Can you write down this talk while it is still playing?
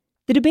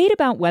The debate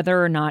about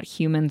whether or not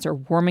humans are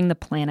warming the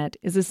planet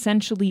is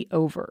essentially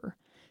over.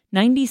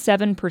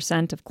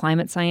 97% of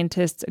climate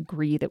scientists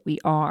agree that we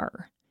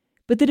are.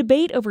 But the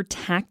debate over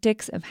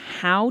tactics of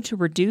how to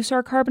reduce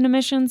our carbon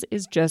emissions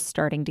is just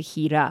starting to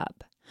heat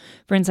up.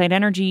 For Inside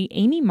Energy,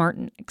 Amy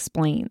Martin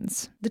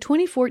explains. The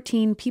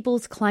 2014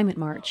 People's Climate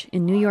March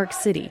in New York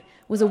City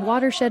was a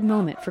watershed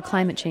moment for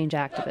climate change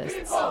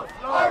activists.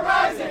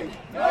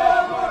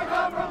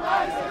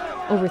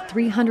 Over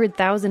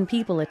 300,000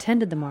 people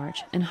attended the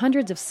march, and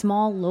hundreds of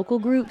small local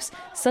groups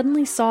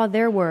suddenly saw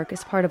their work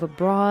as part of a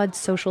broad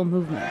social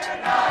movement.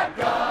 Not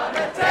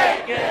gonna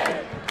take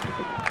it.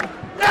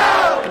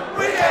 No,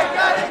 we ain't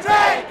gonna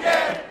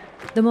take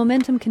it. The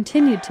momentum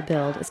continued to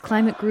build as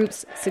climate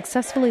groups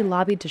successfully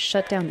lobbied to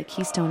shut down the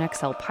Keystone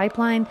XL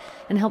pipeline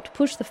and helped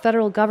push the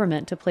federal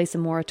government to place a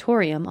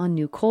moratorium on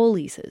new coal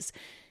leases.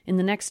 In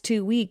the next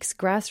 2 weeks,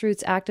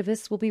 grassroots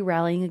activists will be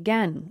rallying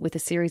again with a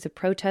series of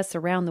protests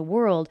around the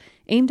world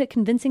aimed at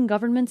convincing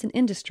governments and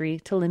industry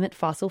to limit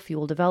fossil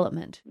fuel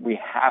development. We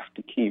have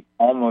to keep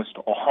almost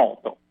all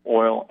the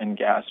oil and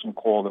gas and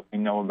coal that we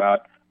know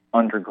about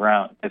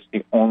underground. It's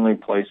the only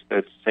place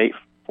that's safe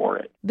for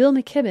it. Bill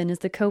McKibben is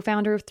the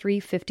co-founder of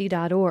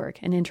 350.org,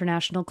 an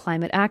international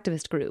climate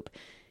activist group.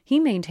 He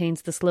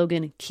maintains the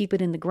slogan, "Keep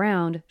it in the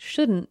ground,"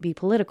 shouldn't be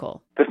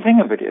political. The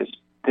thing of it is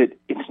that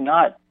it's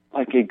not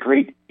like a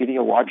great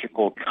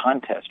ideological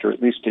contest, or at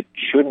least it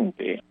shouldn't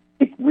be.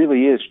 It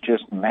really is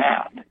just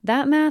math.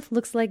 That math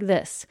looks like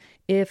this.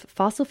 If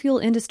fossil fuel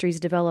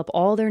industries develop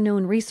all their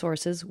known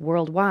resources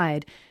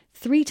worldwide,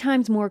 3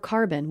 times more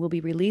carbon will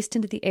be released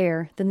into the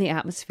air than the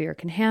atmosphere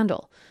can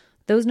handle.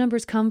 Those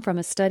numbers come from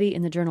a study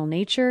in the journal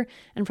Nature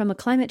and from a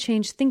climate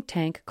change think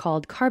tank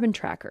called Carbon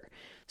Tracker.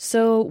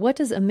 So what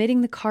does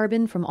emitting the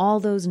carbon from all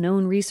those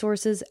known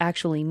resources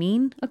actually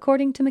mean,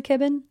 according to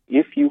McKibben?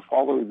 If you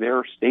follow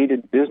their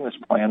stated business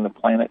plan, the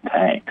planet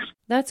tanks.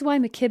 That's why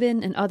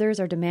McKibben and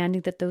others are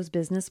demanding that those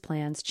business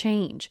plans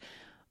change.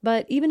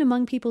 But even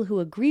among people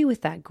who agree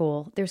with that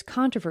goal, there's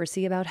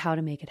controversy about how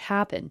to make it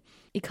happen.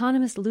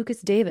 Economist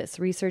Lucas Davis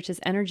researches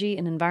energy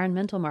and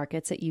environmental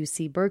markets at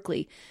UC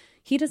Berkeley.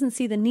 He doesn't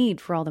see the need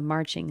for all the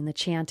marching and the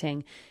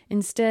chanting.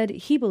 Instead,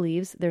 he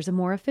believes there's a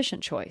more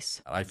efficient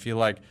choice. I feel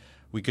like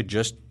we could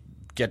just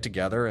get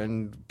together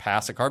and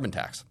pass a carbon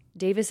tax.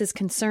 Davis is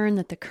concerned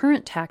that the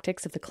current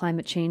tactics of the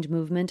climate change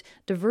movement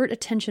divert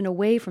attention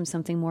away from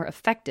something more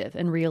effective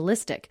and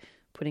realistic,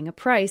 putting a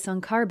price on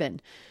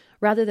carbon.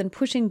 Rather than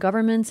pushing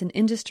governments and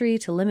industry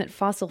to limit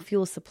fossil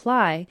fuel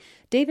supply,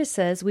 Davis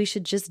says we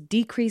should just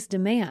decrease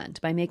demand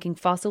by making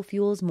fossil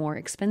fuels more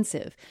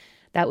expensive.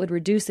 That would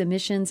reduce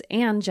emissions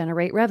and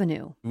generate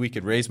revenue. We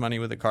could raise money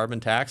with a carbon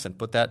tax and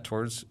put that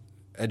towards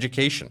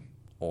education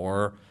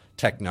or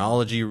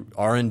technology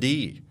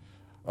R&D,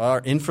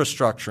 or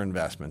infrastructure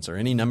investments, or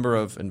any number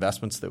of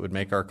investments that would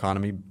make our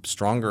economy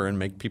stronger and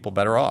make people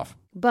better off.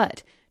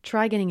 But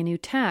try getting a new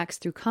tax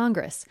through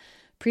Congress.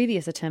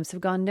 Previous attempts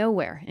have gone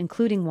nowhere,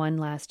 including one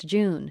last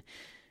June.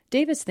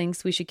 Davis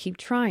thinks we should keep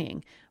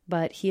trying,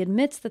 but he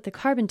admits that the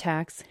carbon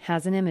tax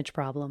has an image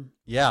problem.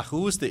 Yeah,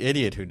 who was the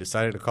idiot who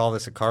decided to call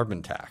this a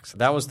carbon tax?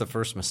 That was the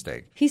first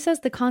mistake. He says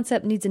the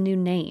concept needs a new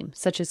name,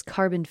 such as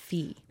carbon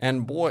fee.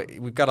 And boy,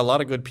 we've got a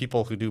lot of good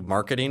people who do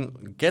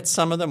marketing. Get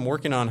some of them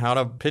working on how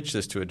to pitch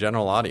this to a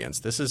general audience.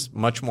 This is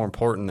much more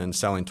important than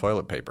selling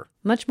toilet paper.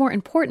 Much more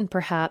important,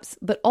 perhaps,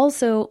 but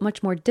also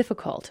much more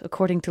difficult,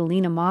 according to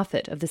Lena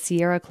Moffat of the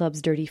Sierra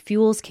Club's Dirty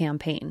Fuels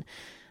campaign.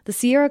 The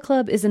Sierra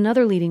Club is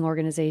another leading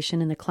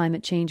organization in the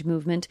climate change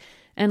movement,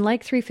 and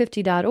like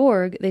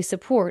 350.org, they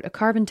support a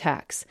carbon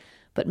tax.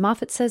 But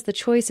Moffat says the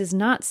choice is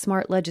not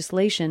smart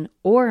legislation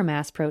or a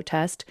mass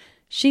protest.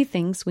 She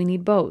thinks we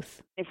need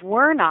both. If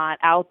we're not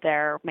out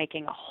there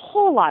making a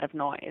whole lot of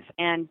noise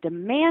and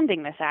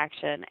demanding this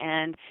action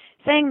and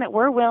saying that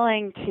we're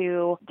willing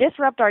to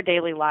disrupt our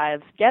daily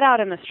lives, get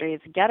out in the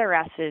streets, get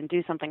arrested, and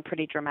do something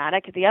pretty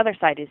dramatic, the other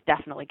side is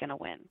definitely going to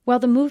win. While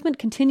the movement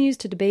continues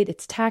to debate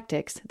its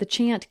tactics, the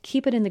chant,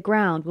 "Keep it in the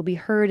ground," will be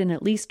heard in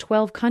at least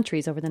 12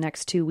 countries over the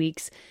next 2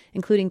 weeks,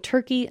 including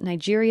Turkey,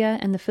 Nigeria,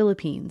 and the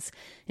Philippines.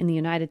 In the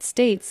United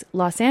States,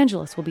 Los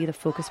Angeles will be the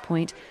focus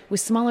point, with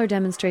smaller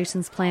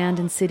demonstrations planned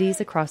in cities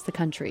across the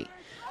country.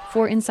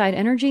 For Inside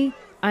Energy,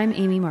 I'm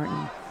Amy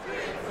Martin.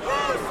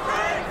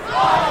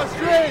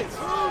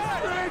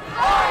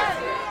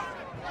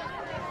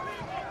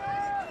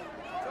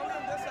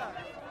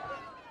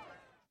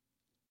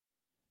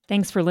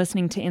 Thanks for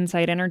listening to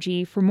Inside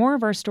Energy. For more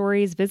of our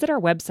stories, visit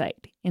our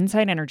website,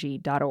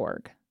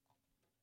 insideenergy.org.